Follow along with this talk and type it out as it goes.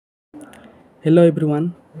Hello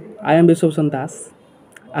everyone, I am Bishav Sandas.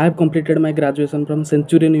 I have completed my graduation from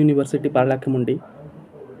Centurion University, Parlakemundi.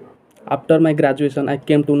 After my graduation, I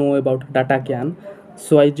came to know about Data Gyan,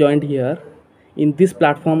 so I joined here. In this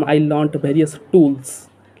platform, I learned various tools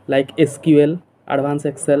like SQL, Advanced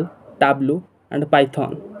Excel, Tableau, and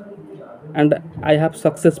Python. And I have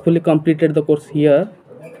successfully completed the course here.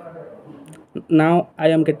 Now I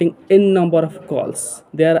am getting n number of calls.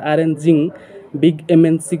 They are arranging big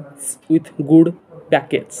MNCs with good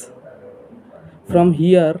packets. From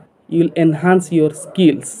here, you will enhance your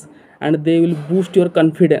skills and they will boost your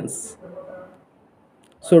confidence.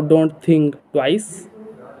 So don't think twice.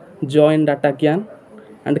 Join DataGyan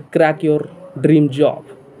and crack your dream job.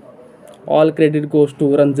 All credit goes to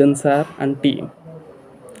Ranjan sir and team.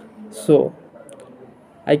 So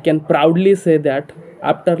I can proudly say that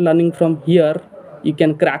after learning from here, you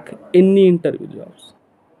can crack any interview jobs.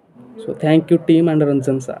 So thank you team and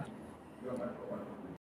Ranjan sir.